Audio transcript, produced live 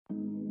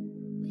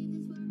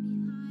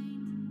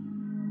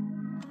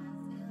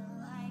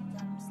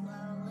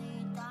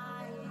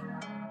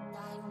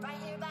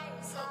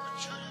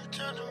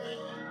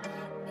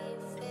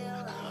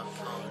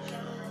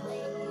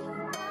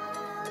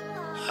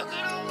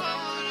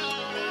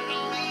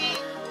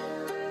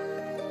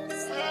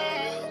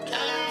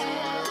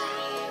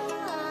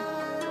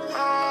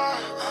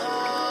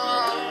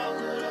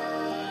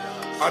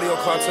Audio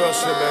cartel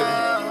shit, baby.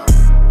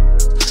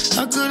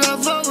 How could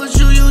I fuck with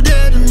you? You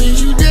dead to me,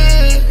 you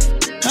dead.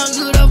 How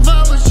could I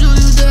fuck with you?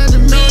 You dead to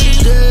me,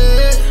 you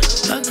dead.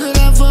 How could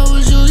I fuck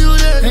with you? You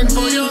dead to me.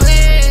 For your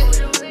head.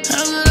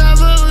 How could I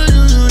fuck with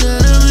you? You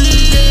dead to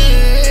me,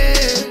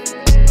 dead.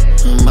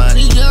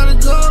 Somebody gotta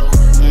go.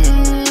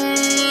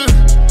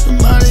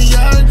 Somebody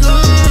gotta go.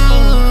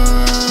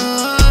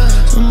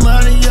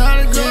 Somebody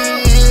gotta go.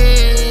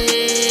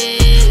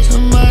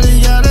 Somebody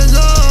gotta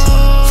go.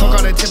 Fuck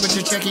all that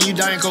temperature checking, you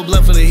dying cold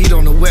blood for the heat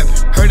on the weapon.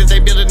 Heard that they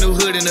built a new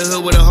hood in the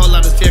hood with a whole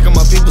lot of fear, cause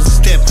my people's a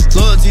step.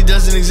 Loyalty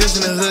doesn't exist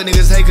in the hood,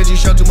 niggas hate cause you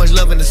show too much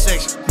love in the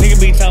section. Nigga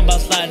be talking about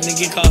sliding and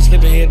get caught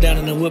slipping head down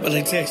in the whip and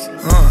they text.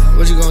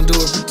 What you gonna do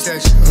with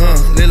protection?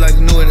 Live like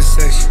a new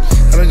intersection.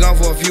 I've been gone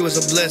for a few, it's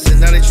a blessing.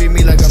 Now they treat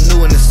me like I'm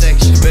new in the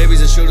section.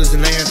 Babies are shooters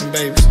and they had some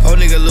babies.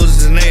 Old nigga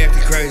losers and they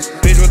acting crazy.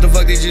 Bitch, what the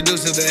fuck did you do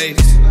since the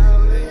 80s?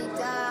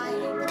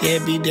 Yeah,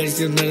 be daddy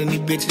still none of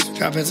these bitches.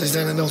 Drop past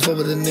standing, don't fuck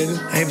with a nigga.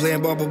 I ain't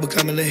playing ball, but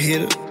becoming a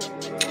hitter.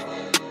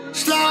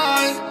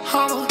 Slide,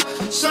 I'ma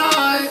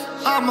side,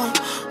 I'ma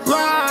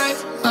ride.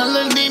 My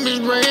little demons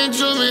praying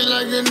to me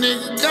like a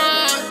nigga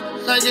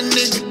died, like a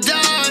nigga